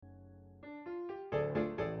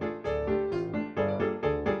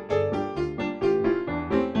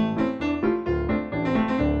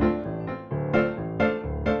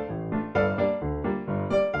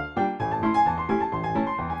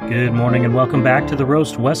Good morning and welcome back to the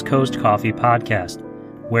Roast West Coast Coffee Podcast,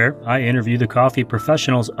 where I interview the coffee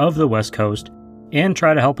professionals of the West Coast and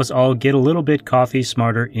try to help us all get a little bit coffee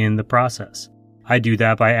smarter in the process. I do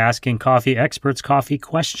that by asking coffee experts coffee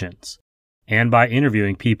questions and by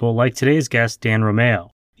interviewing people like today's guest, Dan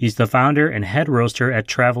Romeo. He's the founder and head roaster at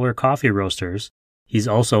Traveler Coffee Roasters. He's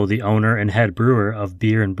also the owner and head brewer of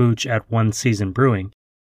Beer and Booch at One Season Brewing.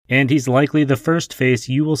 And he's likely the first face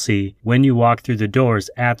you will see when you walk through the doors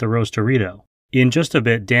at the Roasterito. In just a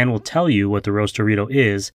bit, Dan will tell you what the Roasterito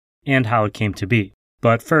is and how it came to be.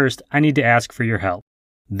 But first, I need to ask for your help.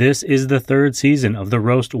 This is the third season of the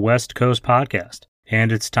Roast West Coast podcast,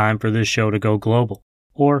 and it's time for this show to go global,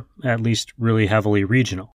 or at least really heavily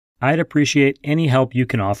regional. I'd appreciate any help you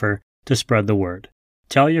can offer to spread the word.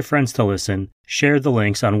 Tell your friends to listen, share the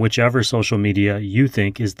links on whichever social media you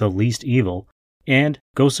think is the least evil, and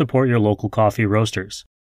go support your local coffee roasters.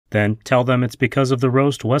 Then tell them it's because of the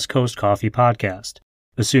Roast West Coast Coffee Podcast.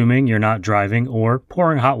 Assuming you're not driving or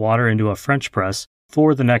pouring hot water into a French press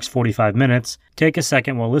for the next 45 minutes, take a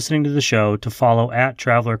second while listening to the show to follow at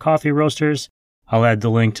Traveler Coffee Roasters. I'll add the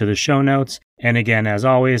link to the show notes, and again, as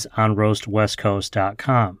always, on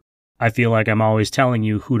roastwestcoast.com. I feel like I'm always telling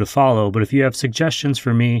you who to follow, but if you have suggestions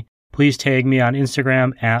for me, please tag me on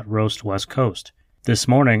Instagram at roastwestcoast. This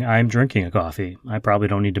morning, I'm drinking a coffee. I probably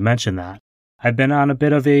don't need to mention that. I've been on a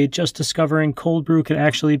bit of a just discovering cold brew can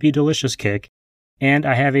actually be delicious kick, and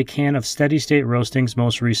I have a can of Steady State Roasting's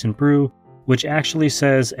most recent brew, which actually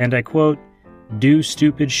says, and I quote, "Do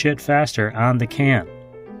stupid shit faster" on the can.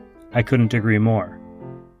 I couldn't agree more.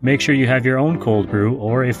 Make sure you have your own cold brew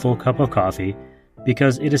or a full cup of coffee,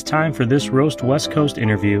 because it is time for this Roast West Coast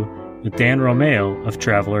interview with Dan Romeo of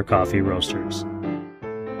Traveler Coffee Roasters.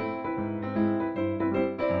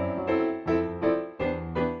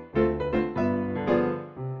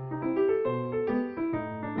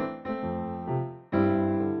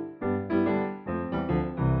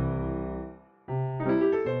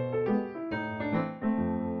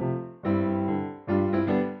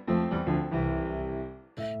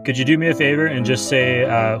 Could you do me a favor and just say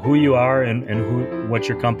who you are and what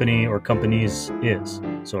your company or companies is,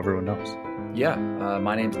 so everyone knows? Yeah,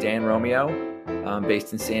 my name's Dan Romeo. I'm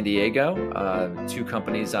based in San Diego. Two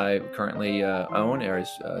companies I currently own are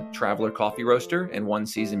Traveler Coffee Roaster and One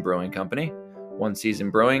Season Brewing Company. One Season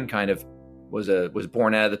Brewing kind of was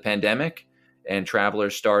born out of the pandemic, and Traveler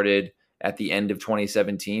started at the end of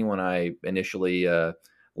 2017 when I initially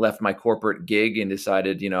left my corporate gig and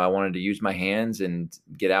decided, I wanted to use my hands and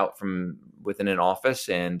get out from within an office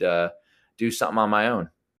and do something on my own.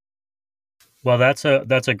 Well, that's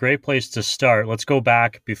a great place to start. Let's go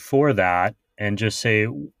back before that and just say,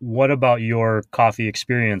 what about your coffee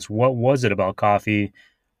experience? What was it about coffee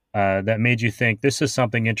that made you think this is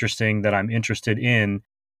something interesting that I'm interested in?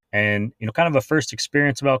 And, kind of a first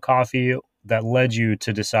experience about coffee that led you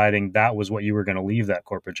to deciding that was what you were going to leave that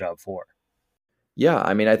corporate job for. Yeah,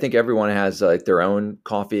 I think everyone has their own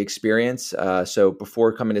coffee experience. So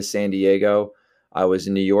before coming to San Diego, I was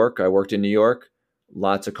in New York. I worked in New York,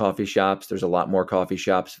 lots of coffee shops. There's a lot more coffee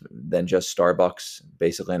shops than just Starbucks,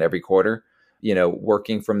 basically on every corner.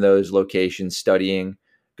 Working from those locations, studying,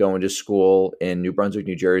 going to school in New Brunswick,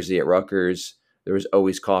 New Jersey at Rutgers, there was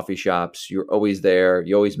always coffee shops. You're always there.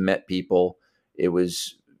 You always met people.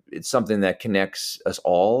 It's something that connects us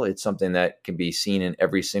all. It's something that can be seen in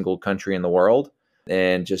every single country in the world.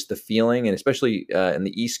 And just the feeling, and especially in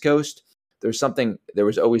the East Coast, there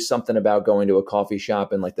was always something about going to a coffee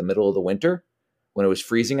shop in like the middle of the winter when it was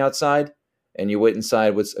freezing outside, and you went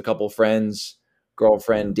inside with a couple friends,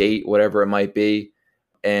 girlfriend, date, whatever it might be,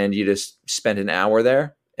 and you just spent an hour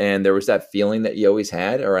there. And there was that feeling that you always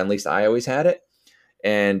had, or at least I always had it.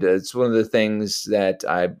 And it's one of the things that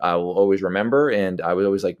I will always remember. And I was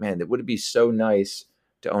always like, man, would it be so nice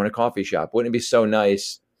to own a coffee shop? Wouldn't it be so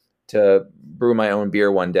nice to brew my own beer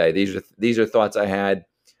one day? These are thoughts I had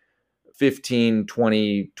 15,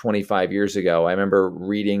 20, 25 years ago. I remember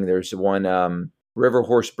reading, there's one River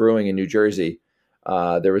Horse Brewing in New Jersey.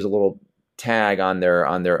 There was a little tag on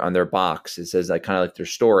their box. It says kind of like their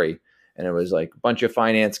story. And it was like a bunch of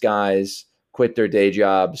finance guys quit their day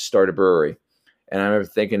jobs, start a brewery. And I remember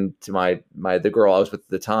thinking to the girl I was with at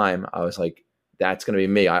the time, I was like, that's going to be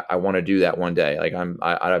me. I want to do that one day. Like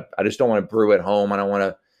I just don't want to brew at home. I don't want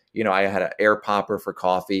to, I had an air popper for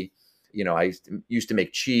coffee. I used to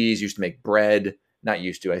make cheese, used to make bread, not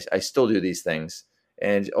used to, I still do these things.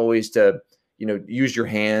 And always to, use your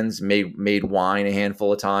hands, made wine a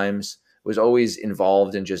handful of times, was always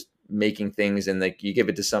involved in just making things. And like you give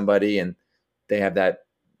it to somebody and they have that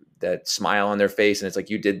smile on their face and it's like,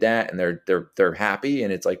 you did that, and they're happy.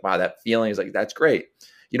 And it's like, wow, that feeling is like, that's great.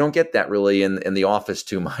 you don't get that really in the office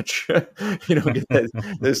too much. You don't get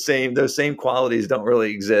that, those same qualities don't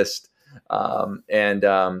really exist.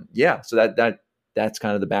 Yeah, so that's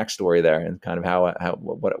kind of the backstory there, and kind of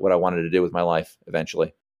what I wanted to do with my life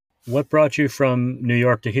eventually. What brought you from New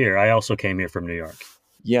York to here? I also came here from New York.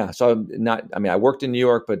 Yeah, so I worked in New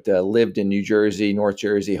York, but lived in New Jersey, North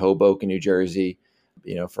Jersey, Hoboken, New Jersey,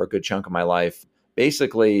 for a good chunk of my life.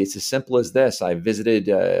 Basically, it's as simple as this. I visited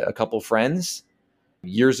a couple friends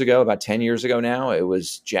years ago, about 10 years ago now. It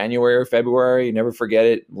was January or February, never forget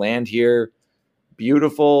it. Land here,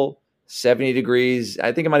 beautiful, 70 degrees.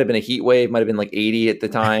 I think it might have been a heat wave, might have been like 80 at the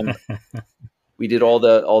time. We did all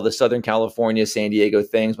the Southern California, San Diego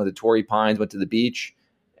things, went to Torrey Pines, went to the beach.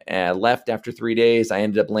 Left after 3 days. I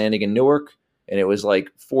ended up landing in Newark, and it was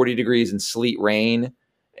like 40 degrees and sleet rain.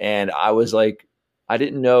 And I was like, I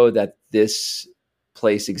didn't know that this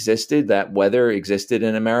place existed, that weather existed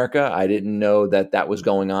in America. I didn't know that was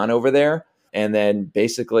going on over there. And then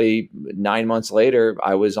basically 9 months later,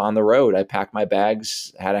 I was on the road. I packed my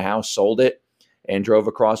bags, had a house, sold it, and drove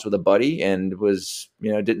across with a buddy, and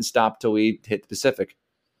didn't stop till we hit the Pacific.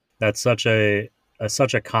 That's such a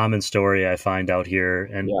common story I find out here,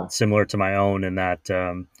 and similar to my own, in that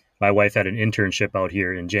my wife had an internship out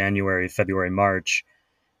here in January, February, March,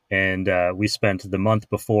 and we spent the month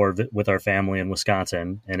before with our family in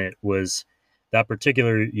Wisconsin, and it was that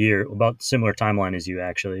particular year, about similar timeline as you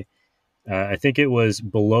actually. I think it was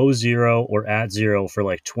below zero or at zero for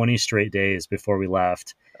like 20 straight days before we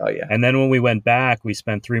left. Oh, yeah. And then when we went back, we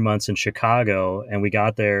spent 3 months in Chicago, and we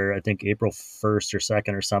got there, I think April 1st or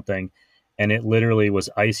 2nd or something. And it literally was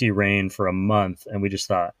icy rain for a month. And we just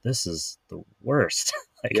thought, this is the worst.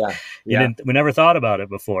 We never thought about it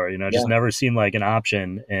before, it just never seemed like an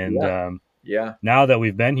option. And now that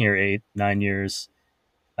we've been here 8-9 years,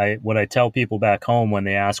 what I tell people back home when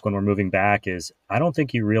they ask when we're moving back is, I don't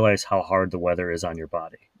think you realize how hard the weather is on your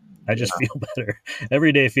body. I just feel better.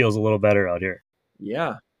 Every day feels a little better out here.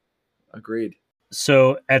 Yeah, agreed.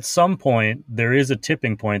 So at some point, there is a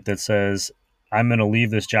tipping point that says, I'm going to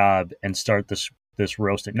leave this job and start this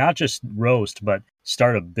roasting, not just roast, but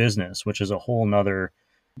start a business, which is a whole nother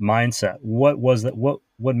mindset. What was that? What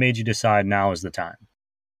made you decide now is the time?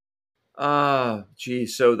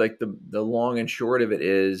 So like the long and short of it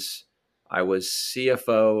is, I was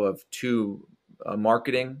CFO of a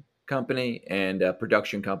marketing company and a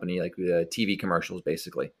production company, like TV commercials,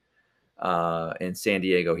 basically, in San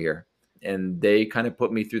Diego here. And they kind of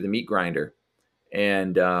put me through the meat grinder,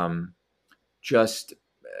 and,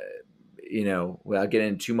 without getting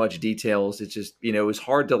into too much details, it's just, it was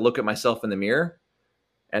hard to look at myself in the mirror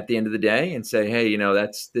at the end of the day and say, hey,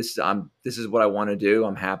 this is what I want to do.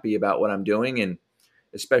 I'm happy about what I'm doing. And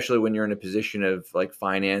especially when you're in a position of like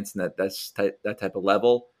finance and that type of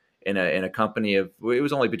level in a company it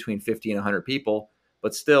was only between 50 and 100 people,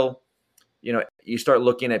 but still, you start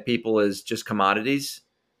looking at people as just commodities,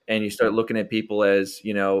 and you start looking at people as,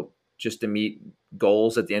 just to meet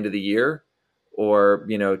goals at the end of the year, or,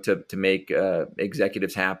 to make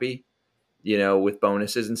executives happy, with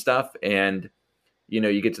bonuses and stuff. And,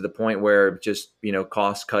 you get to the point where just,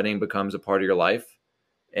 cost cutting becomes a part of your life.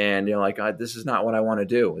 And, like, this is not what I want to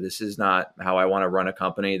do. This is not how I want to run a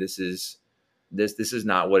company. This is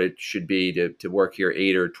not what it should be to work here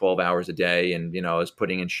 8 or 12 hours a day. And, I was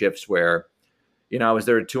putting in shifts where, I was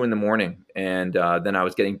there at 2 a.m, and then I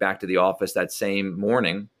was getting back to the office that same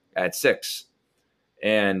morning at 6.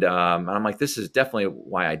 And I'm like, this is definitely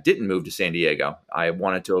why I didn't move to San Diego. I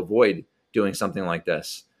wanted to avoid doing something like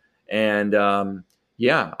this. And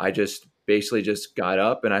I just basically just got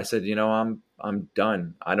up and I said, I'm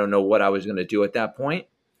done. I don't know what I was going to do at that point.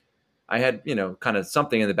 I had, kind of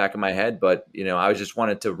something in the back of my head, but, I just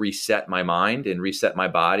wanted to reset my mind and reset my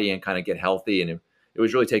body and kind of get healthy. And it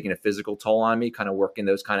was really taking a physical toll on me, kind of working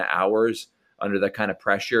those kind of hours under that kind of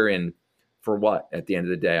pressure. And for what, at the end of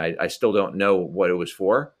the day, I still don't know what it was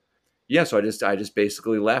for. Yeah. So I just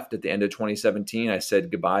basically left at the end of 2017. I said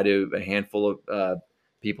goodbye to a handful of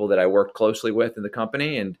people that I worked closely with in the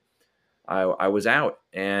company, and I was out.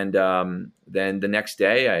 And then the next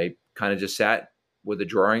day I kind of just sat with a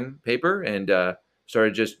drawing paper and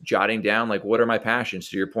started just jotting down, like, what are my passions,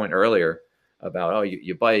 to your point earlier about,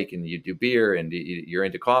 you bike and you do beer and you're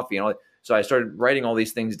into coffee and all that. So I started writing all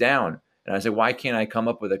these things down, and I said, why can't I come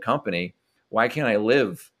up with a company? Why can't I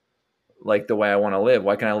live like the way I want to live?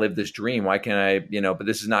 Why can't I live this dream? Why can't I, but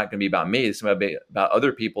this is not going to be about me. It's going to be about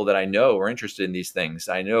other people that I know are interested in these things.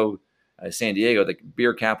 I know San Diego, the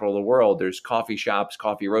beer capital of the world. There's coffee shops,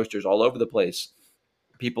 coffee roasters all over the place.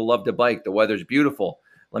 People love to bike. The weather's beautiful.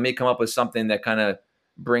 Let me come up with something that kind of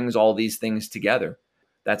brings all these things together.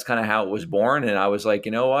 that's kind of how it was born. And I was like,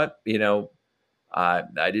 you know what, I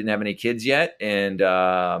didn't have any kids yet. And,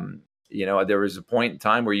 there was a point in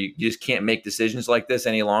time where you just can't make decisions like this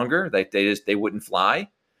any longer. Like they wouldn't fly.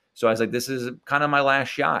 So I was like, this is kind of my last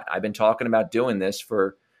shot. I've been talking about doing this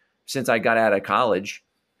since I got out of college.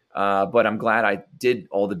 But I'm glad I did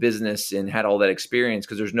all the business and had all that experience,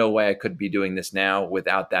 because there's no way I could be doing this now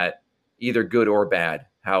without that, either good or bad,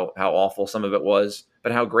 how awful some of it was,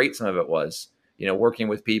 but how great some of it was, working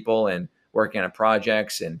with people and working on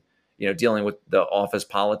projects and, dealing with the office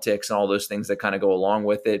politics and all those things that kind of go along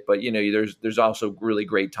with it. But, there's also really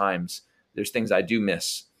great times. There's things I do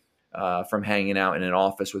miss from hanging out in an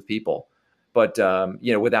office with people. But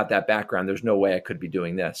without that background, there's no way I could be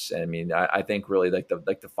doing this. I mean, I think really like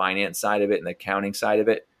the finance side of it and the accounting side of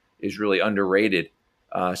it is really underrated,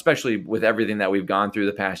 especially with everything that we've gone through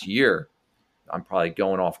the past year. I'm probably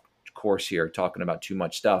going off course here, talking about too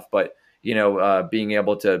much stuff, but being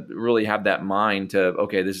able to really have that mind to,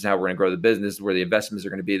 okay, this is how we're going to grow the business, this is where the investments are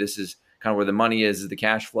going to be, this is kind of where the money is the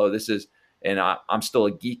cash flow. And I'm still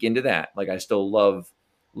a geek into that. Like, I still love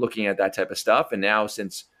looking at that type of stuff. And now,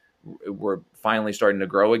 since we're finally starting to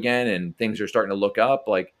grow again and things are starting to look up,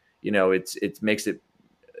 like, it makes it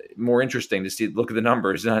more interesting to look at the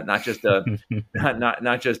numbers, not just a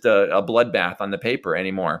not just a bloodbath on the paper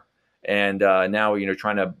anymore. And now,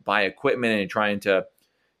 trying to buy equipment and trying to,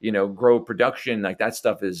 grow production, like that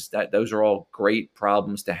stuff those are all great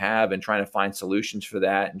problems to have, and trying to find solutions for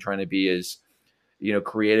that and trying to be as,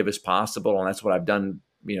 creative as possible. And that's what I've done,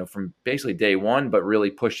 from basically day one, but really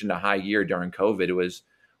pushed into high gear during COVID. It was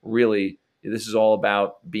really, this is all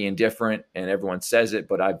about being different, and everyone says it,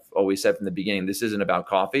 but I've always said from the beginning, this isn't about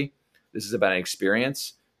coffee. This is about an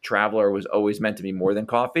experience. Traveler was always meant to be more than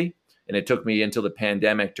coffee. And it took me until the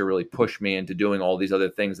pandemic to really push me into doing all these other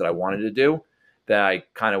things that I wanted to do, that I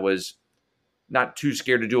kind of was not too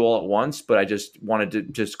scared to do all at once, but I just wanted to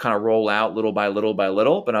just kind of roll out little by little by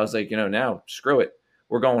little. But I was like, now screw it.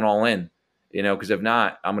 We're going all in, because if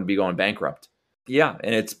not, I'm going to be going bankrupt. Yeah.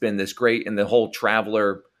 And it's been this great, and the whole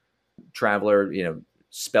traveler,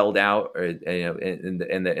 spelled out, or, in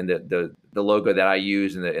the logo that I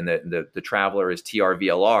use, and the traveler is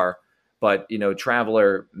TRVLR. But,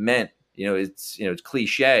 traveler meant, it's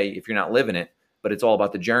cliche if you're not living it, but it's all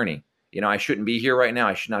about the journey. I shouldn't be here right now.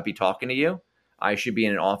 I should not be talking to you. I should be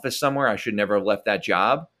in an office somewhere. I should never have left that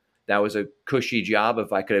job. That was a cushy job.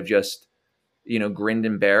 If I could have just, grinned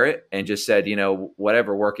and bear it and just said,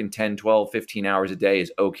 whatever, working 10, 12, 15 hours a day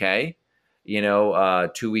is okay.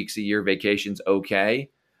 2 weeks a year vacation's okay.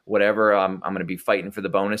 Whatever, I'm going to be fighting for the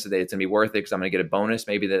bonus today. It's going to be worth it because I'm going to get a bonus.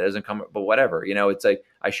 Maybe that doesn't come, but whatever. It's like,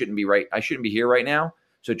 I shouldn't be here right now.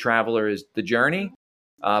 So traveler is the journey,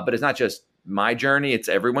 but it's not just my journey. It's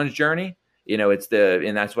everyone's journey.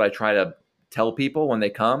 And that's what I try to tell people when they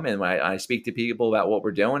come, and when I speak to people about what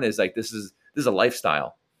we're doing, is like, this is a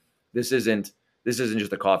lifestyle. This isn't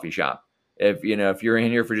just a coffee shop. If you're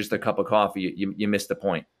in here for just a cup of coffee, you miss the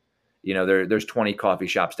point. There's 20 coffee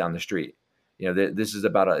shops down the street. This is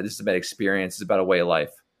about experience. It's about a way of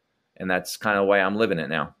life. And that's kind of the way I'm living it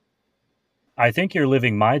now. I think you're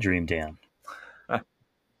living my dream, Dan.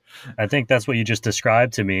 I think that's what you just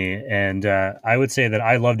described to me. And I would say that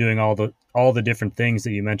I love doing all the different things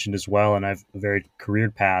that you mentioned as well. And I've a very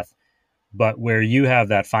career path, but where you have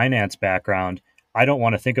that finance background, I don't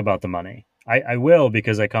want to think about the money. I will,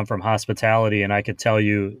 because I come from hospitality and I could tell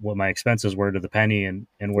you what my expenses were to the penny and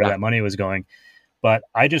where that money was going. But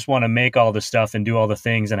I just want to make all the stuff and do all the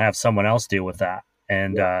things and have someone else deal with that.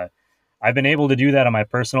 And I've been able to do that in my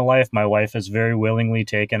personal life. My wife has very willingly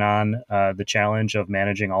taken on the challenge of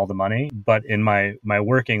managing all the money. But in my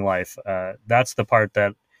working life, that's the part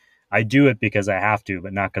that I do it because I have to,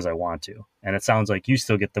 but not because I want to. And it sounds like you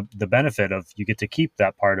still get the benefit of, you get to keep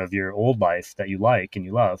that part of your old life that you like and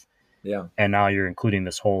you love. Yeah. And now you're including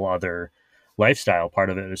this whole other lifestyle part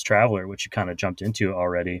of it as traveler, which you kind of jumped into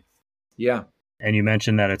already. Yeah. And you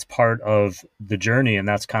mentioned that it's part of the journey, and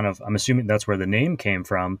that's kind of, I'm assuming that's where the name came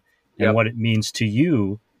from and what it means to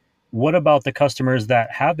you. What about the customers that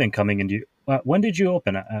have been coming into? When did you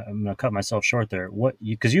open? I'm going to cut myself short there.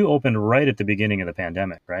 Because you opened right at the beginning of the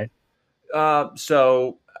pandemic, right?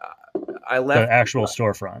 So I left the actual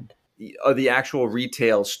storefront. The actual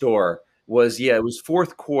retail store was, it was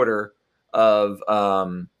fourth quarter of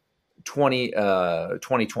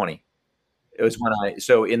 2020. It was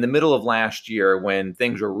so in the middle of last year, when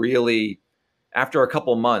things were really, after a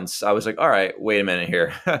couple months, I was like, all right, wait a minute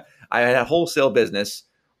here. I had a wholesale business.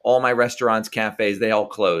 All my restaurants, cafes, they all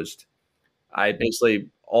closed. I basically,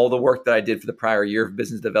 all the work that I did for the prior year of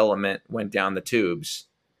business development went down the tubes.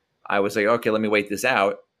 I was like, okay, let me wait this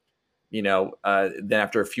out. Then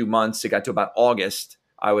after a few months, it got to about August.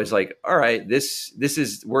 I was like, all right,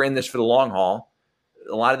 we're in this for the long haul.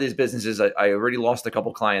 A lot of these businesses, I already lost a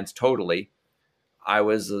couple clients totally. I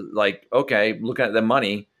was like, okay, looking at the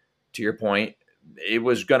money, to your point, it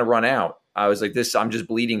was going to run out. I was like, I'm just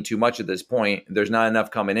bleeding too much at this point. There's not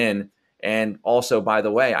enough coming in. And also, by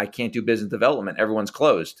the way, I can't do business development. Everyone's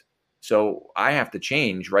closed. So I have to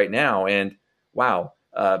change right now. And wow.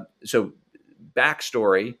 So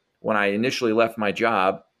backstory, when I initially left my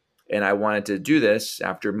job and I wanted to do this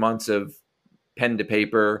after months of pen to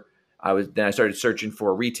paper, then I started searching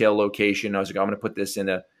for a retail location. I was like, I'm going to put this in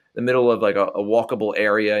the middle of like a walkable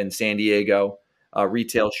area in San Diego, a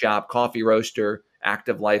retail shop, coffee roaster,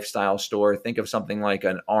 active lifestyle store. Think of something like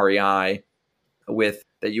an REI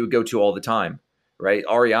that you would go to all the time, right?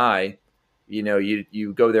 REI,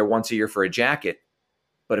 you go there once a year for a jacket.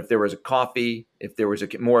 But if there was a coffee, if there was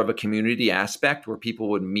more of a community aspect where people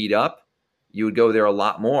would meet up, you would go there a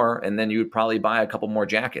lot more, and then you would probably buy a couple more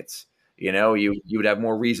jackets. You would have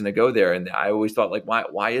more reason to go there. And I always thought, like,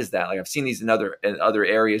 why is that? Like, I've seen these in other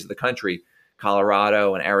areas of the country,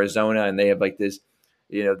 Colorado and Arizona, and they have like this,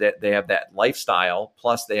 that they have that lifestyle.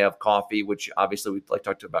 Plus, they have coffee, which obviously we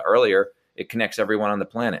talked about earlier. It connects everyone on the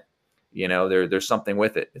planet. There's something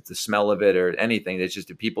with it. It's the smell of it or anything. It's just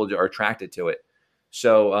that people are attracted to it.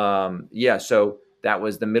 So so that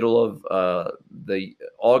was the middle of the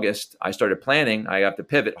August. I started planning. I have to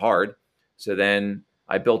pivot hard. So then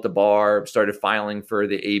I built a bar, started filing for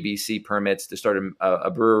the ABC permits to start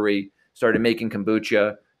a brewery, started making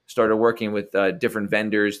kombucha, started working with different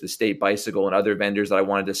vendors, the State Bicycle and other vendors that I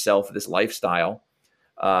wanted to sell for this lifestyle,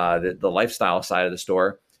 the lifestyle side of the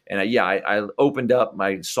store. And I opened up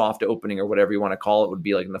my soft opening, or whatever you want to call it, would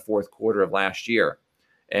be like in the fourth quarter of last year.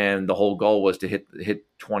 And the whole goal was to hit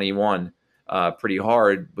 21 pretty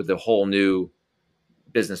hard with the whole new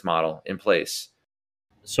business model in place.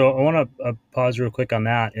 So I want to pause real quick on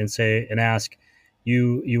that and ask,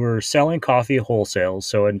 you were selling coffee wholesale.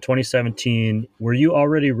 So in 2017, were you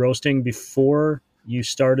already roasting before you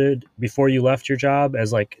left your job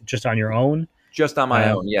as like just on your own? Just on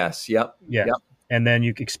my own. Yes. Yep. Yeah. Yep. And then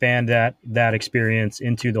you expand that experience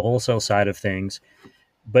into the wholesale side of things.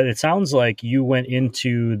 But it sounds like you went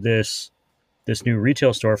into this new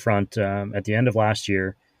retail storefront at the end of last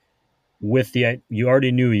year you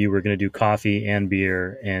already knew you were going to do coffee and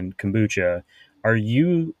beer and kombucha. Are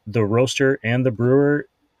you the roaster and the brewer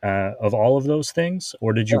of all of those things,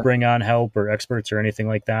 or did you bring on help or experts or anything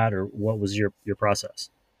like that, or what was your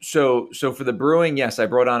process? So for the brewing, yes, I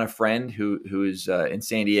brought on a friend who is in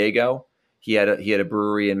San Diego. He had a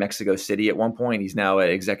brewery in Mexico City at one point. He's now an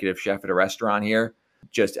executive chef at a restaurant here.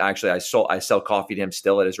 Just actually, I sell coffee to him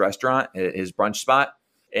still at his restaurant, his brunch spot.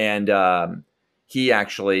 And he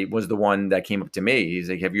actually was the one that came up to me. He's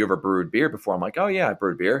like, "Have you ever brewed beer before?" I'm like, "Oh yeah, I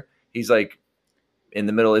brewed beer." He's like, in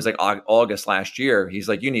the middle, it's like August last year. He's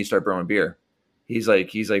like, "You need to start brewing beer." He's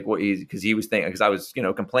like, what? Because he was thinking, because I was,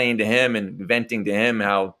 complaining to him and venting to him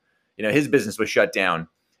how, his business was shut down,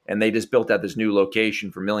 and they just built out this new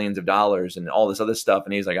location for millions of dollars and all this other stuff.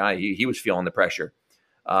 And he's like, he was feeling the pressure.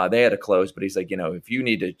 They had to close, but he's like, if you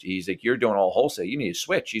need to, he's like, you're doing all wholesale, you need to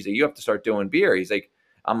switch. He's like, you have to start doing beer. He's like,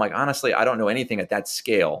 I'm like, honestly, I don't know anything at that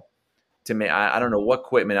scale. To me, I don't know what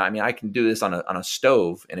equipment. I mean, I can do this on a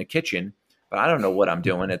stove in a kitchen, but I don't know what I'm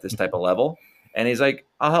doing at this type of level. And he's like,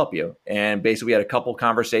 I'll help you. And basically, we had a couple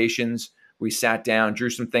conversations. We sat down, drew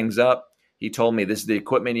some things up. He told me, this is the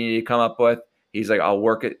equipment you need to come up with. He's like, I'll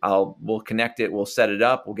work it. We'll connect it. We'll set it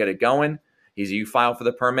up. We'll get it going. He's like, you file for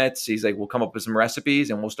the permits. He's like, we'll come up with some recipes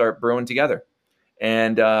and we'll start brewing together.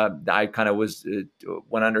 And I kind of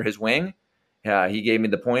went under his wing. He gave me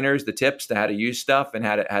the pointers, the tips to how to use stuff and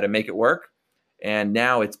how to make it work. And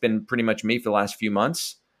now it's been pretty much me for the last few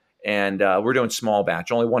months. And we're doing small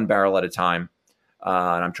batch, only one barrel at a time.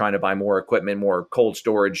 And I'm trying to buy more equipment, more cold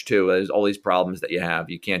storage too. There's all these problems that you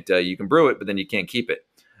have. You can't, you can brew it, but then you can't keep it.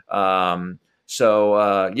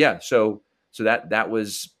 So that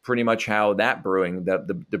was pretty much how that brewing,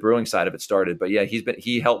 the brewing side of it started. But yeah,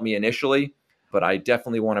 he helped me initially, but I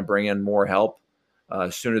definitely want to bring in more help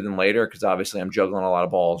sooner than later, because obviously I'm juggling a lot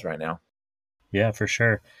of balls right now. Yeah, for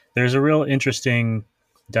sure. There's a real interesting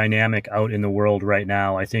dynamic out in the world right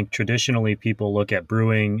now. I think traditionally people look at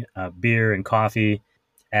brewing, beer and coffee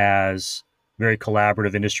as very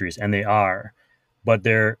collaborative industries, and they are. But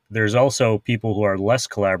there's also people who are less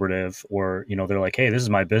collaborative, or, they're like, hey, this is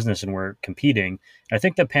my business and we're competing. And I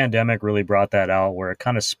think the pandemic really brought that out, where it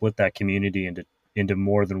kind of split that community into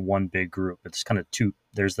more than one big group. It's kind of two.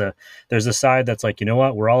 There's the side that's like, you know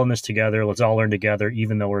what, we're all in this together. Let's all learn together,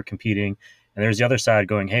 even though we're competing. And there's the other side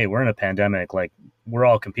going, hey, we're in a pandemic. Like, we're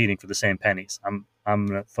all competing for the same pennies. I'm going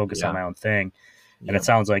to focus on Yeah. my own thing. And Yeah. it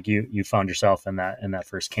sounds like you found yourself in that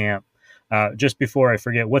first camp. Just before I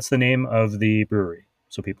forget, what's the name of the brewery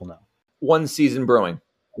so people know? One Season Brewing.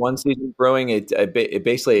 One Season Brewing. It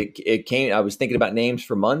basically it came. I was thinking about names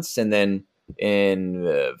for months, and then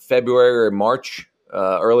in February or March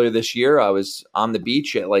earlier this year, I was on the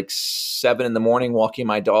beach at like 7 a.m. walking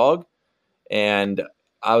my dog, and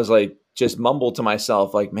I was like, just mumbled to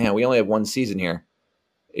myself, like, man, we only have one season here.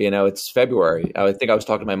 It's February. I think I was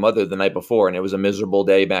talking to my mother the night before, and it was a miserable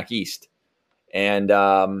day back east. And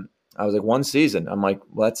I was like, one season. I'm like,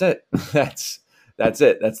 well, that's it. That's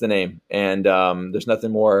it. That's the name. And there's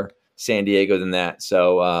nothing more San Diego than that.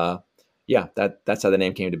 So yeah, that's how the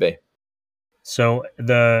name came to be. So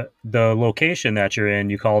the location that you're in,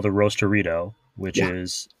 you call the Roasterito, which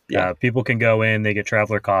is people can go in, they get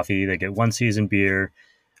Traveler coffee, they get one season beer.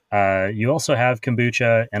 You also have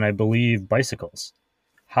kombucha and I believe bicycles.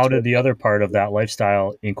 How did the other part of that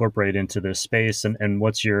lifestyle incorporate into this space? And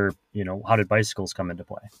what's your, how did bicycles come into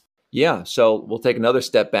play? Yeah. So we'll take another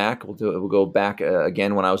step back. We'll go back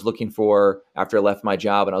again when I was looking for, after I left my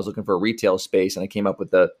job and I was looking for a retail space and I came up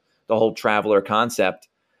with the whole Traveler concept.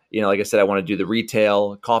 Like I said, I want to do the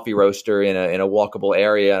retail coffee roaster in a walkable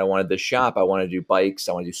area. I wanted the shop. I want to do bikes.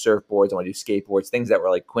 I want to do surfboards. I want to do skateboards, things that were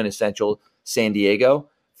like quintessential San Diego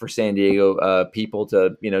for San Diego people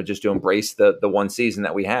to, just to embrace the one season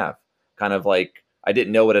that we have. Kind of like, I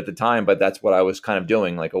didn't know it at the time, but that's what I was kind of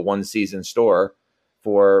doing, like a one season store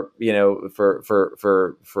for,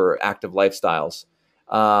 for active lifestyles.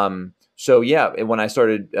 So yeah, when I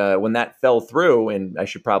started, when that fell through, and I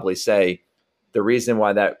should probably say the reason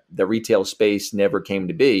why the retail space never came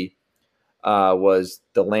to be was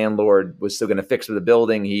the landlord was still going to fix the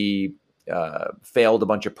building. He failed a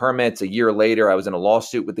bunch of permits. A year later, I was in a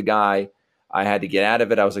lawsuit with the guy. I had to get out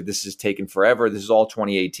of it. I was like, this is taking forever. This is all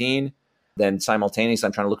 2018. Then simultaneously,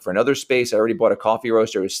 I'm trying to look for another space. I already bought a coffee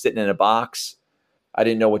roaster. It was sitting in a box. I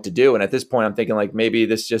didn't know what to do. And at this point, I'm thinking like, maybe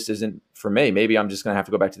this just isn't for me. Maybe I'm just going to have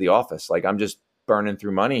to go back to the office. Like, I'm just burning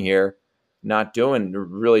through money here, not doing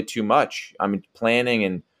really too much. I'm planning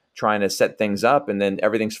and trying to set things up, and then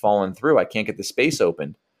everything's falling through. I can't get the space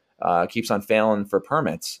opened. It keeps on failing for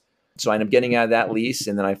permits. So I ended up getting out of that lease,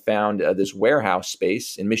 and then I found this warehouse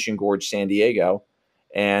space in Mission Gorge, San Diego,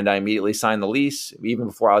 and I immediately signed the lease even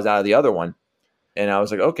before I was out of the other one. And I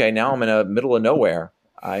was like, okay, now I'm in the middle of nowhere.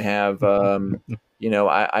 I have,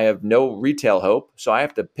 I have no retail hope, so I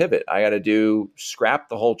have to pivot. I got to scrap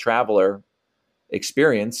the whole Traveler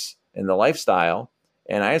experience and the lifestyle,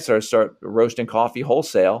 and I start roasting coffee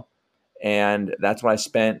wholesale, and that's what I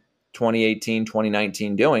spent 2018,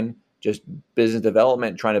 2019 doing. Just business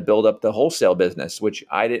development, trying to build up the wholesale business, which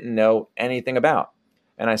I didn't know anything about.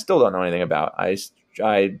 And I still don't know anything about.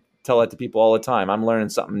 I tell that to people all the time. I'm learning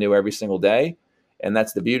something new every single day. And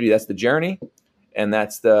that's the beauty. That's the journey. And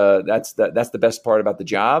that's the best part about the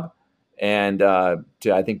job. And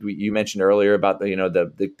I think you mentioned earlier about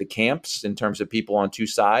the camps in terms of people on two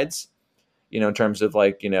sides, in terms of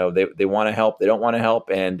like, they want to help, they don't want to help.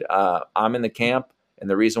 And I'm in the camp. And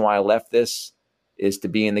the reason why I left this is to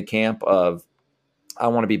be in the camp of, I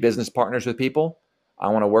want to be business partners with people. I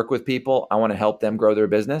want to work with people. I want to help them grow their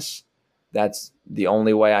business. That's the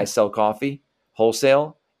only way I sell coffee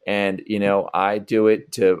wholesale. And, I do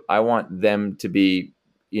it I want them to be,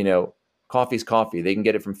 coffee's coffee. They can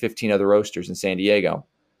get it from 15 other roasters in San Diego.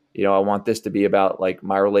 I want this to be about like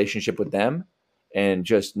my relationship with them and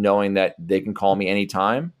just knowing that they can call me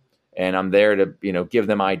anytime. And I'm there to, give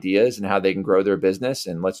them ideas and how they can grow their business.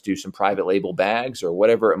 And let's do some private label bags or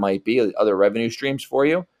whatever it might be, other revenue streams for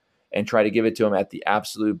you, and try to give it to them at the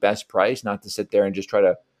absolute best price, not to sit there and just try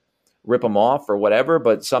to rip them off or whatever,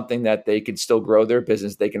 but something that they could still grow their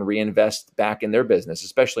business. They can reinvest back in their business,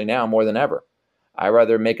 especially now more than ever. I'd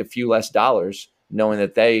rather make a few less dollars knowing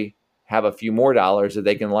that they have a few more dollars that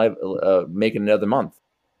they can make in another month.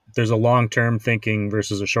 There's a long-term thinking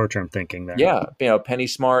versus a short-term thinking there. Yeah. Penny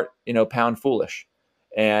smart, pound foolish.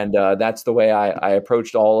 And that's the way I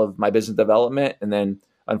approached all of my business development. And then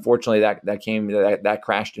unfortunately that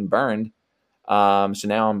crashed and burned. So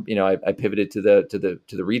now I'm, I pivoted to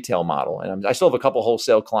the retail model, and I still have a couple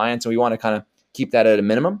wholesale clients, and we want to kind of keep that at a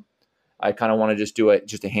minimum. I kind of want to just do it,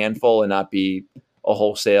 just a handful, and not be a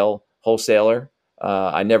wholesaler.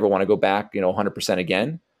 I never want to go back, 100%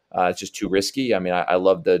 again. It's just too risky. I mean, I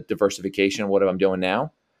love the diversification of what I'm doing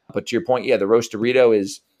now. But to your point, yeah, the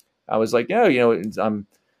Roasterito I was like, I'm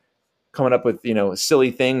coming up with,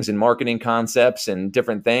 silly things and marketing concepts and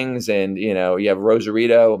different things. And, you have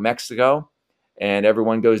Rosarito, Mexico. and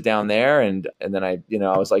everyone goes down there. And then I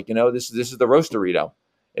was like, this is the Roasterito.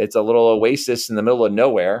 It's a little oasis in the middle of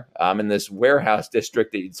nowhere. I'm in this warehouse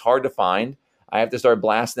district that it's hard to find. I have to start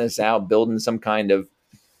blasting this out, building some kind of,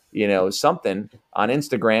 something on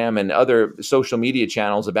Instagram and other social media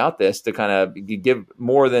channels about this to kind of give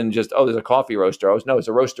more than just, oh, there's a coffee roaster. No, it's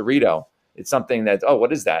a Roasterito. It's something that, oh,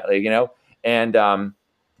 what is that? And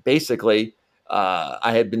basically,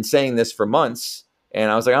 I had been saying this for months, and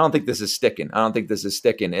I was like, I don't think this is sticking.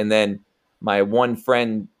 And then my one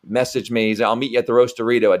friend messaged me. He's like, I'll meet you at the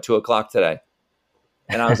Roasterito at 2:00 today.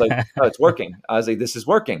 And I was like, oh, it's working. I was like, this is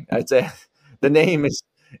working. I'd say the name is,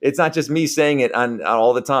 it's not just me saying it on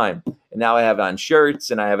all the time. And now I have it on shirts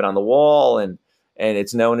and I have it on the wall, and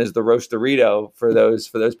it's known as the Roasterito for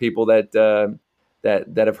those people that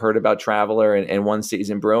have heard about Traveler and One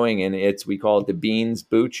Season Brewing. And we call it the Beans,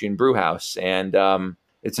 Booch, and Brew House. And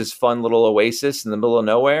it's this fun little oasis in the middle of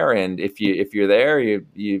nowhere. And if you're there,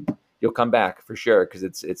 you'll come back for sure, because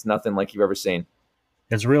it's nothing like you've ever seen.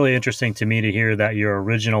 It's really interesting to me to hear that your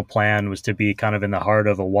original plan was to be kind of in the heart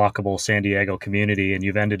of a walkable San Diego community, and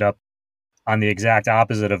you've ended up on the exact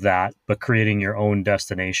opposite of that, but creating your own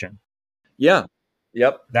destination. Yeah.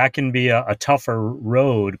 Yep. That can be a tougher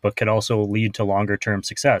road, but could also lead to longer term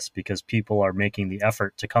success because people are making the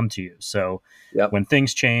effort to come to you. So when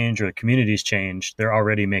things change or the communities change, they're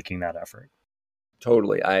already making that effort.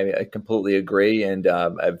 Totally. I completely agree. And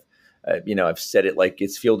I've said it like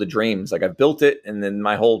it's Field of Dreams. Like I've built it, and then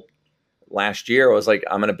my whole last year I was like,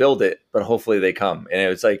 I'm going to build it, but hopefully they come. And it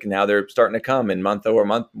was like, now they're starting to come, and month over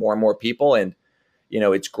month, more and more people. And,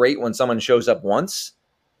 it's great when someone shows up once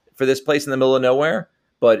for this place in the middle of nowhere,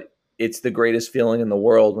 but it's the greatest feeling in the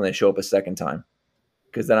world when they show up a second time.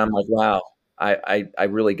 Because then I'm like, wow, I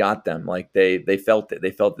really got them. Like they felt it.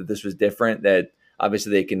 They felt that this was different, that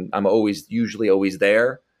obviously I'm usually always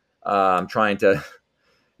there. I'm trying to,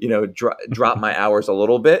 drop my hours a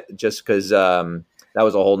little bit, just because that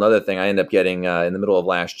was a whole nother thing. I ended up getting in the middle of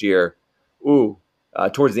last year.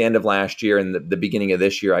 Towards the end of last year and the beginning of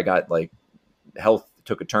this year, I got like health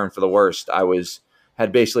took a turn for the worst.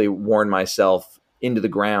 Had basically worn myself into the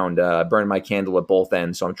ground, burned my candle at both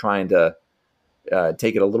ends. So I'm trying to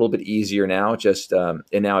take it a little bit easier now.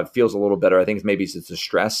 And now it feels a little better. I think maybe it's the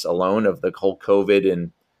stress alone of the whole COVID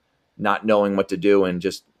and not knowing what to do, and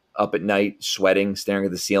just up at night, sweating, staring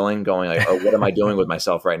at the ceiling, going like, oh, what am I doing with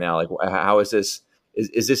myself right now? Like, how is this?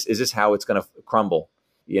 Is this how it's going to crumble?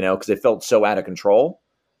 Because it felt so out of control.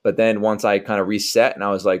 But then once I kind of reset and I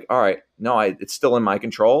was like, all right, no, it's still in my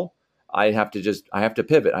control. I have to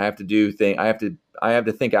pivot. I have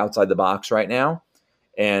to think outside the box right now.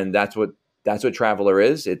 And that's what Traveler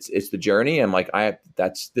is. It's the journey. I'm like,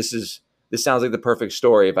 this sounds like the perfect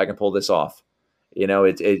story if I can pull this off.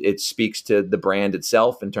 It speaks to the brand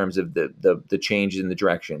itself in terms of the change in the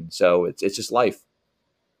direction. So it's just life.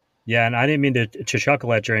 Yeah, and I didn't mean to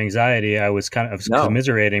chuckle at your anxiety. I was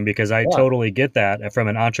commiserating, because I totally get that from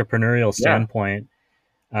an entrepreneurial standpoint.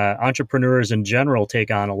 Entrepreneurs in general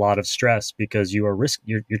take on a lot of stress because you're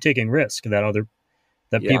taking risk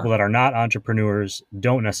that people that are not entrepreneurs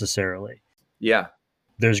don't necessarily. Yeah.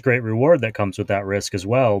 There's great reward that comes with that risk as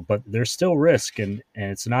well, but there's still risk, and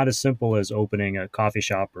it's not as simple as opening a coffee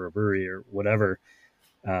shop or a brewery or whatever,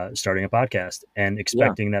 starting a podcast and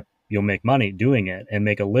expecting that you'll make money doing it and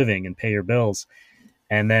make a living and pay your bills.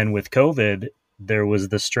 And then with COVID, there was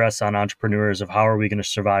the stress on entrepreneurs of how are we going to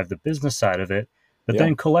survive the business side of it. But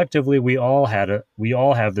then collectively, we all have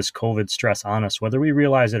this COVID stress on us, whether we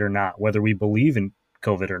realize it or not, whether we believe in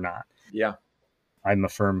COVID or not. Yeah. I'm a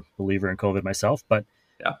firm believer in COVID myself, but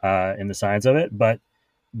in the science of it. But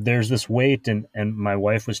there's this weight, and my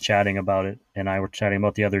wife was chatting about it, and I were chatting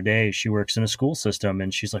about the other day. She works in a school system,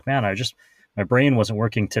 and she's like, man, my brain wasn't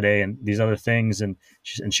working today, and these other things. And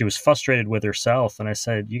she was frustrated with herself. And I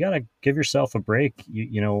said, you got to give yourself a break.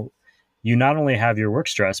 You not only have your work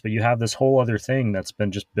stress, but you have this whole other thing that's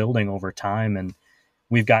been just building over time, and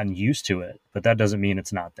we've gotten used to it, but that doesn't mean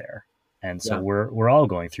it's not there. And so we're all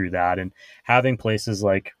going through that, and having places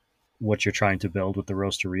like what you're trying to build with the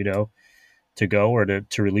Roasterito to go or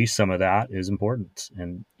to release some of that is important.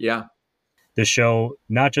 And the show,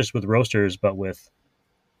 not just with roasters, but with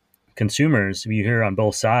consumers, you hear on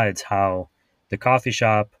both sides how the coffee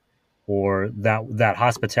shop or that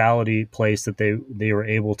hospitality place that they were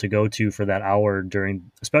able to go to for that hour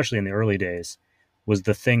during, especially in the early days, was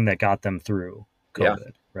the thing that got them through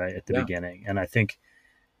COVID, right at the beginning. And I think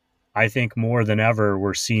more than ever,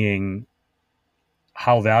 we're seeing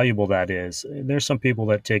how valuable that is. There's some people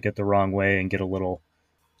that take it the wrong way and get a little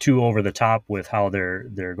too over the top with how they're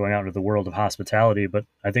going out into the world of hospitality. But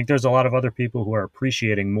I think there's a lot of other people who are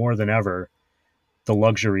appreciating more than ever the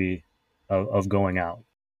luxury of going out.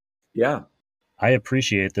 Yeah. I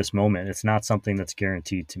appreciate this moment. It's not something that's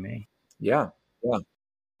guaranteed to me. Yeah. Yeah.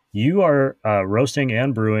 You are roasting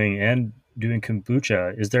and brewing and doing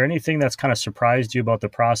kombucha. Is there anything that's kind of surprised you about the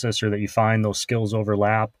process, or that you find those skills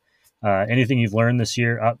overlap? Anything you've learned this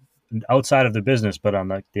year outside of the business, but on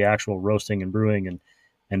the actual roasting and brewing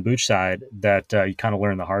and booch side that you kind of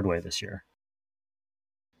learned the hard way this year?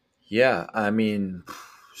 Yeah. I mean,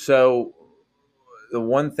 so the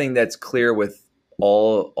one thing that's clear with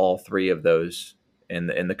all three of those, and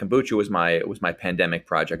the kombucha was my pandemic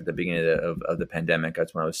project at the beginning of the pandemic.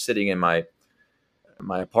 That's when I was sitting in my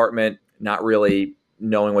apartment, not really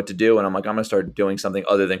knowing what to do, and I'm like, I'm gonna start doing something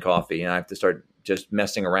other than coffee, and I have to start just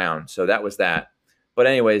messing around. So that was that. But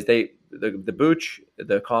anyways, the booch,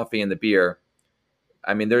 the coffee, and the beer.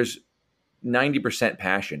 I mean, there's 90%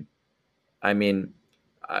 passion. I mean,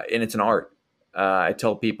 and it's an art. I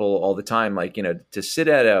tell people all the time, like, to sit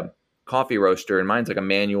at a coffee roaster, and mine's like a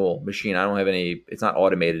manual machine. I don't have any, it's not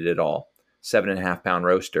automated at all. 7.5 pound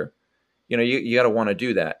roaster. You got to want to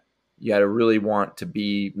do that. You got to really want to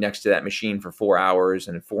be next to that machine for 4 hours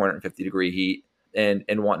and 450-degree heat and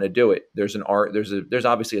wanting to do it. There's an art. There's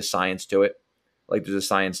obviously a science to it. Like there's a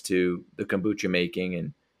science to the kombucha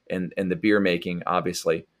making and the beer making,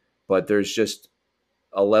 obviously. But there's just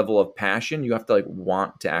a level of passion. You have to like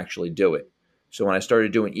want to actually do it. So when I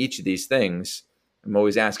started doing each of these things, I'm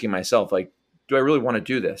always asking myself, like, do I really want to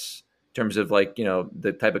do this? In terms of like,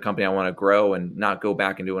 the type of company I want to grow and not go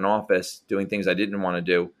back into an office doing things I didn't want to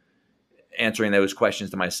do, answering those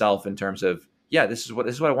questions to myself in terms of, yeah, this is what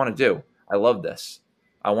I want to do. I love this.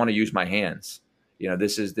 I want to use my hands.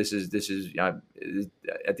 This is at the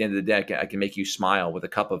end of the day, I can make you smile with a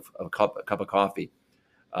cup of coffee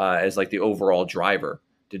as like the overall driver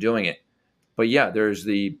to doing it. But yeah, there's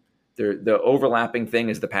the overlapping thing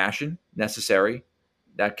is the passion necessary.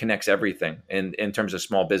 That connects everything in terms of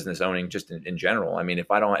small business owning, just in general. I mean,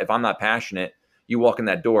 if I'm not passionate, you walk in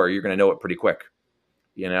that door, you're going to know it pretty quick,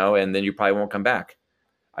 and then you probably won't come back.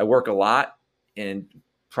 I work a lot, and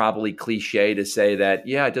probably cliche to say that,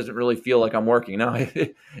 yeah, it doesn't really feel like I'm working. No,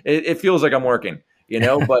 it feels like I'm working,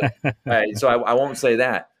 but so I won't say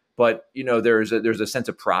that. But, there's a sense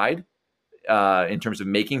of pride in terms of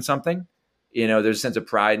making something. There's a sense of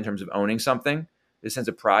pride in terms of owning something. There's a sense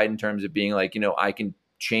of pride in terms of being like, I can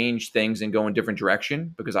change things and go in a different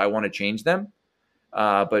direction because I want to change them.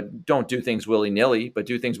 But don't do things willy-nilly, but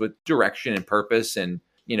do things with direction and purpose and,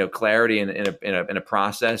 clarity in a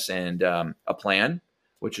process and a plan,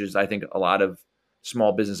 which is, I think, a lot of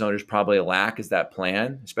small business owners probably lack, is that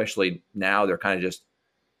plan. Especially now, they're kind of just,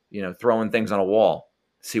 throwing things on a wall,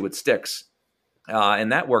 see what sticks.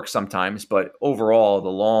 And that works sometimes, but overall, the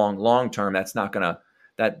long term, that's not gonna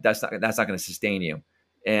sustain you.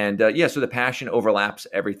 And so the passion overlaps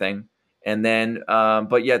everything. And then,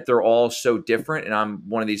 but yet they're all so different. And I'm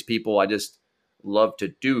one of these people. I'd love to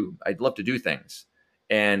do things,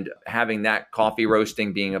 and having that coffee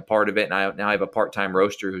roasting being a part of it. And now I have a part-time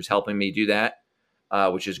roaster who's helping me do that,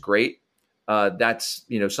 which is great. That's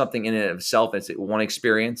something in and of itself. It's one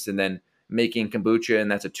experience, and then making kombucha,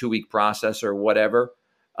 and that's a 2-week process or whatever.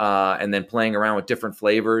 And then playing around with different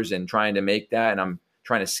flavors and trying to make that. And I'm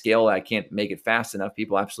trying to scale that. I can't make it fast enough.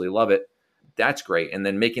 People absolutely love it. That's great. And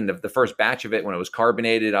then making the first batch of it when it was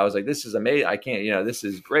carbonated, I was like, this is amazing. I can't, this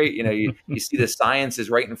is great. You see the science is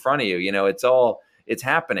right in front of you. It's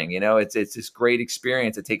happening. It's this great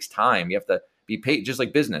experience. It takes time. You have to be patient, just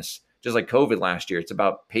like business, just like COVID last year. It's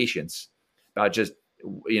about patience, about just,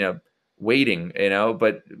 waiting,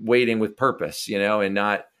 but waiting with purpose, and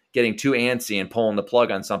not getting too antsy and pulling the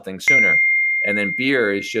plug on something sooner. And then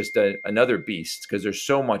beer is just another beast because there's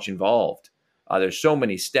so much involved. There's so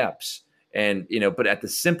many steps. And, but at the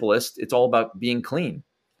simplest, it's all about being clean.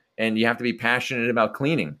 And you have to be passionate about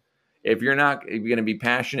cleaning. If you're going to be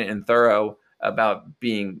passionate and thorough about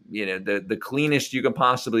being, the cleanest you can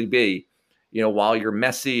possibly be, while you're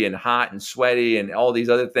messy and hot and sweaty and all these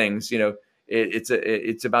other things,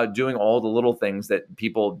 it's about doing all the little things that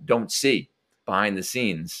people don't see behind the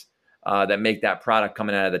scenes that make that product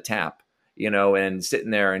coming out of the tap, and sitting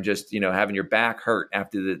there and just, having your back hurt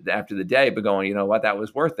after the day, but going, you know what, that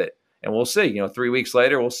was worth it. And we'll see, 3 weeks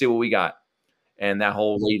later, we'll see what we got. And that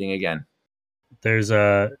whole waiting again. There's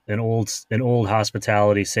an old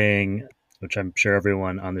hospitality saying, which I'm sure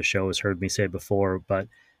everyone on the show has heard me say before, but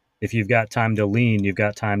if you've got time to lean, you've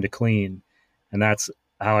got time to clean. And that's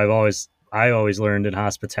how I always learned in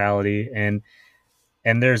hospitality. And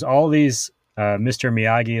there's all these Mr.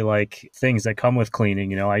 Miyagi like things that come with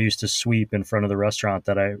cleaning. I used to sweep in front of the restaurant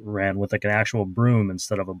that I ran with like an actual broom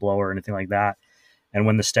instead of a blower or anything like that. And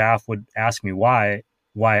when the staff would ask me why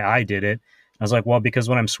I did it, I was like, well, because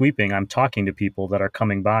when I'm sweeping, I'm talking to people that are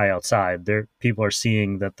coming by outside. People are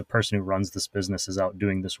seeing that the person who runs this business is out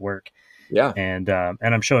doing this work. Yeah. And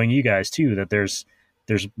I'm showing you guys too that there's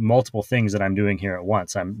multiple things that I'm doing here at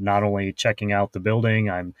once. I'm not only checking out the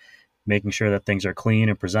building, I'm making sure that things are clean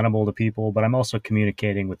and presentable to people, but I'm also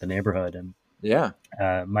communicating with the neighborhood. And yeah,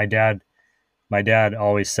 my dad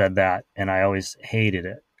always said that, and I always hated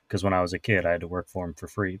it because when I was a kid, I had to work for him for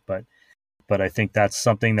free. But I think that's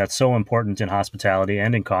something that's so important in hospitality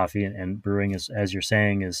and in coffee and brewing, as you're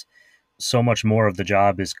saying, is so much more of the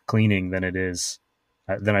job is cleaning than it is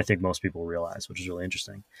than I think most people realize, which is really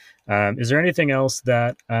interesting. Is there anything else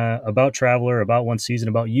that about Traveler, about One Season,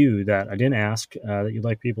 about you that I didn't ask that you'd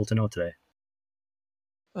like people to know today?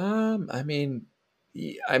 I mean,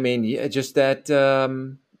 yeah, just that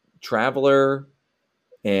Traveler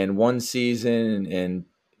and One Season and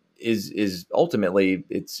is ultimately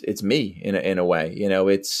it's me in a way.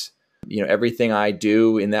 It's everything I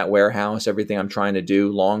do in that warehouse, everything I'm trying to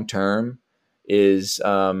do long term is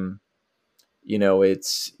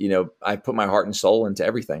it's I put my heart and soul into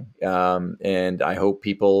everything, and I hope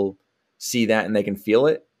people see that and they can feel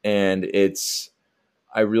it. And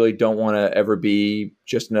I really don't want to ever be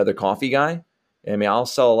just another coffee guy. I mean, I'll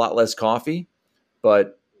sell a lot less coffee,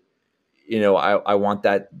 but I want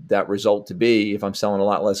that result to be, if I'm selling a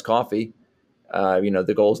lot less coffee,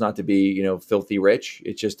 the goal is not to be, filthy rich.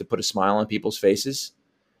 It's just to put a smile on people's faces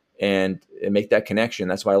and make that connection.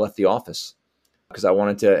 That's why I left the office, because I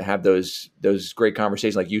wanted to have those great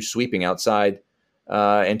conversations like you sweeping outside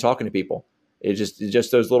and talking to people. It's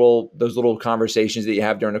just those little conversations that you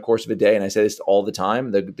have during the course of a day. And I say this all the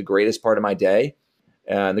time, the greatest part of my day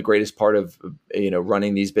and the greatest part of,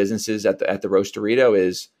 running these businesses at the Roasterito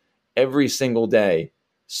is every single day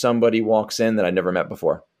somebody walks in that I never met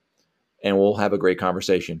before, and we'll have a great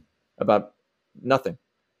conversation about nothing.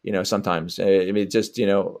 Sometimes I mean, just,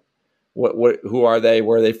 who are they?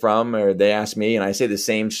 Where are they from? Or they ask me, and I say the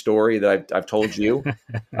same story that I've told you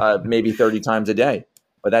maybe 30 times a day.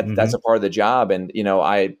 But that's a part of the job, and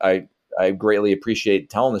I greatly appreciate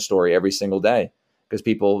telling the story every single day, because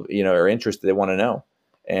people are interested. They want to know,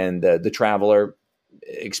 and the Traveler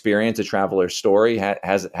experience, a Traveler story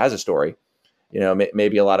has a story.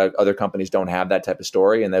 Maybe a lot of other companies don't have that type of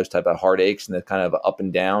story and those type of heartaches and the kind of up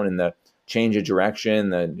and down and the change of direction,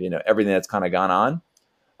 the everything that's kind of gone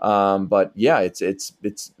on. But yeah, it's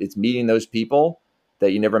meeting those people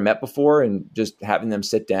that you never met before and just having them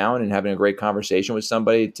sit down and having a great conversation with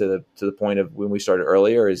somebody to the point of when we started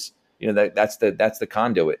earlier is, that's the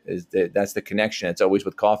conduit, that's the connection. It's always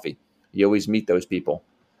with coffee. You always meet those people.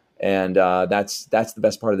 And that's the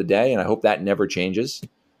best part of the day. And I hope that never changes.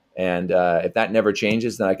 And if that never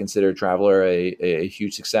changes, then I consider Traveler a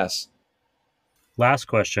huge success. Last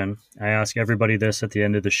question. I ask everybody this at the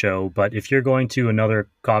end of the show, but if you're going to another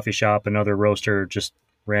coffee shop, another roaster, just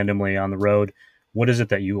randomly on the road, what is it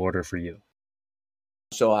that you order for you?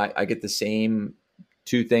 So I get the same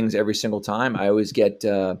two things every single time. I always get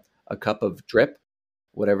a cup of drip,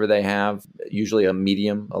 whatever they have, usually a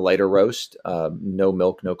medium, a lighter roast, no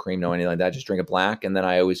milk, no cream, no anything like that. Just drink it black. And then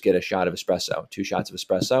I always get a shot of espresso, 2 shots of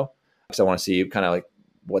espresso, because I want to see kind of like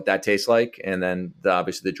what that tastes like. And then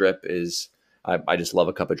obviously the drip is, I just love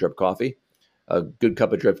a cup of drip coffee. A good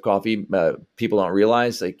cup of drip coffee, people don't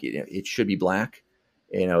realize, like, it should be black.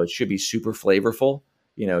 It should be super flavorful.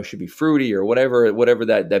 It should be fruity or whatever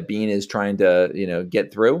that bean is trying to,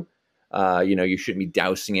 get through. You shouldn't be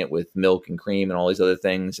dousing it with milk and cream and all these other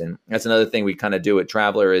things. And that's another thing we kind of do at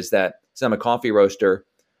Traveler is that, since I'm a coffee roaster,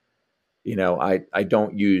 I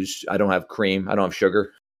don't have cream. I don't have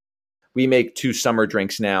sugar. We make 2 summer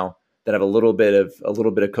drinks now that have a little bit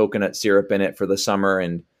of coconut syrup in it for the summer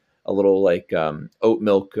and a little like oat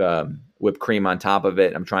milk whipped cream on top of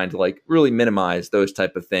it. I'm trying to like really minimize those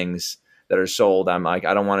type of things that are sold. I'm like,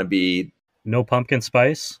 I don't want to be no pumpkin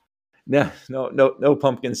spice. No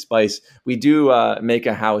pumpkin spice. We do make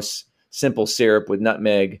a house simple syrup with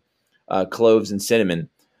nutmeg, cloves, and cinnamon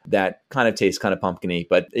that kind of tastes kind of pumpkin-y.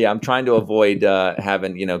 But yeah, I'm trying to avoid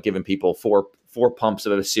having, giving people four pumps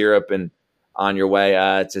of a syrup and on your way.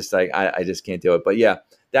 It's just like, I just can't do it. But yeah,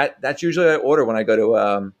 that's usually what I order when I go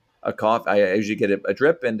to a coffee. I usually get a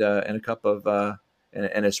drip and a cup of an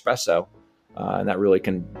espresso. And that really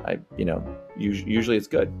usually it's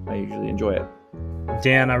good. I usually enjoy it.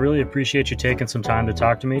 Dan, I really appreciate you taking some time to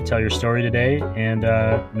talk to me, tell your story today. And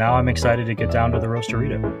now I'm excited to get down to the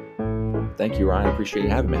Roasterito. Thank you, Ryan. I appreciate you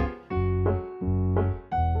having me.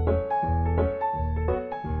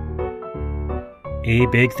 A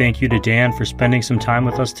big thank you to Dan for spending some time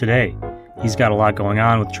with us today. He's got a lot going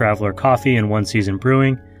on with Traveler Coffee and One Season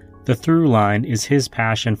Brewing. The through line is his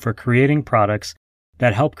passion for creating products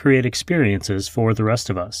that help create experiences for the rest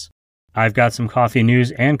of us. I've got some coffee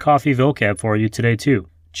news and coffee vocab for you today too.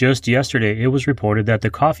 Just yesterday, it was reported that the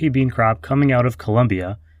coffee bean crop coming out of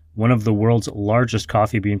Colombia, one of the world's largest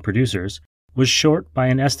coffee bean producers, was short by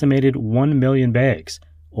an estimated 1 million bags,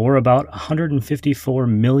 or about 154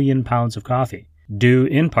 million pounds of coffee, due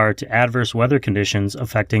in part to adverse weather conditions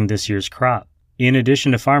affecting this year's crop. In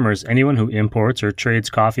addition to farmers, anyone who imports or trades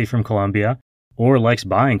coffee from Colombia or likes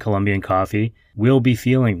buying Colombian coffee will be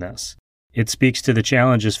feeling this. It speaks to the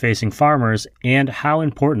challenges facing farmers and how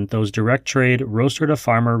important those direct trade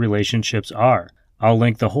roaster-to-farmer relationships are. I'll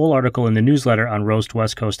link the whole article in the newsletter on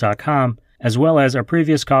roastwestcoast.com, as well as our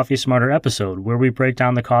previous Coffee Smarter episode where we break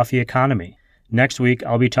down the coffee economy. Next week,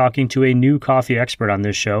 I'll be talking to a new coffee expert on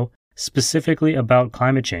this show, specifically about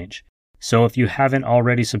climate change. So if you haven't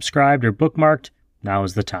already subscribed or bookmarked, now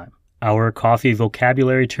is the time. Our coffee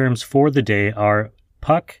vocabulary terms for the day are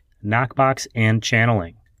puck, knockbox, and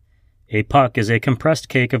channeling. A puck is a compressed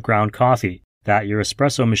cake of ground coffee that your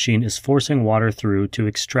espresso machine is forcing water through to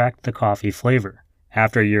extract the coffee flavor.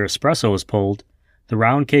 After your espresso is pulled, the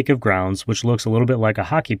round cake of grounds, which looks a little bit like a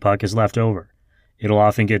hockey puck, is left over. It'll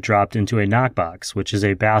often get dropped into a knockbox, which is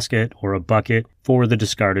a basket or a bucket for the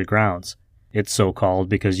discarded grounds. It's so called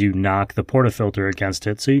because you knock the portafilter against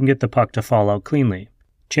it so you can get the puck to fall out cleanly.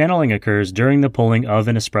 Channeling occurs during the pulling of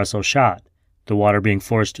an espresso shot. The water being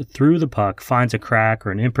forced through the puck finds a crack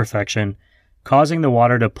or an imperfection, causing the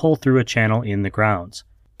water to pull through a channel in the grounds.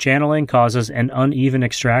 Channeling causes an uneven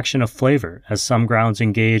extraction of flavor as some grounds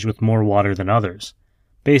engage with more water than others.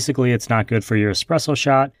 Basically, it's not good for your espresso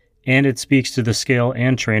shot, and it speaks to the skill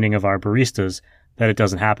and training of our baristas that it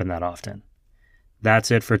doesn't happen that often.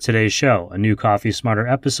 That's it for today's show. A new Coffee Smarter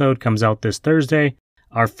episode comes out this Thursday.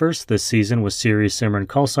 Our first this season was Siri Simran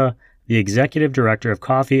Khalsa, the Executive Director of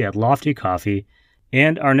Coffee at Lofty Coffee,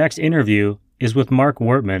 and our next interview is with Mark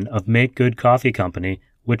Wortman of Make Good Coffee Company,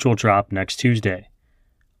 which will drop next Tuesday.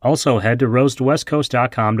 Also, head to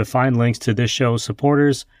roastwestcoast.com to find links to this show's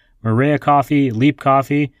supporters, Maria Coffee, Leap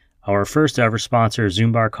Coffee, our first ever sponsor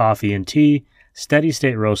Zumbar Coffee and Tea, Steady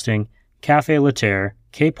State Roasting, Cafe Laterre,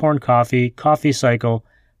 Cape Horn Coffee, Coffee Cycle,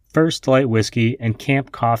 First Light Whiskey, and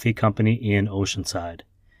Camp Coffee Company in Oceanside.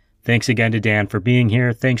 Thanks again to Dan for being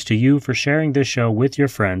here. Thanks to you for sharing this show with your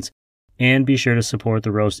friends. And be sure to support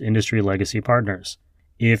the Roast Industry Legacy Partners.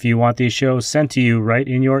 If you want these shows sent to you right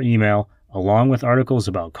in your email, along with articles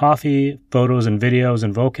about coffee, photos and videos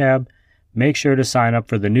and vocab, make sure to sign up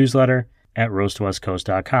for the newsletter at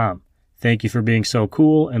roastwestcoast.com. Thank you for being so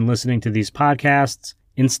cool and listening to these podcasts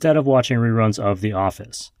instead of watching reruns of The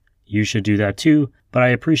Office. You should do that too, but I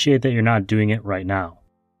appreciate that you're not doing it right now.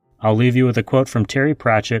 I'll leave you with a quote from Terry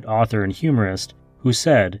Pratchett, author and humorist, who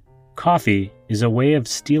said, "Coffee is a way of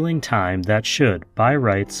stealing time that should, by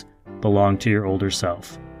rights, belong to your older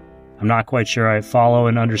self." I'm not quite sure I follow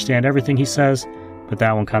and understand everything he says, but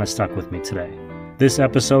that one kind of stuck with me today. This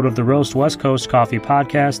episode of the Roast West Coast Coffee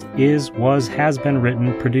Podcast has been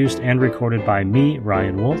written, produced, and recorded by me,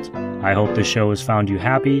 Ryan Wolt. I hope this show has found you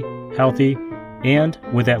happy, healthy, and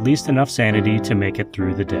with at least enough sanity to make it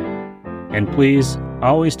through the day. And please,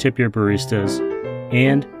 always tip your baristas,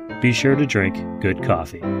 and be sure to drink good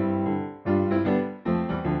coffee.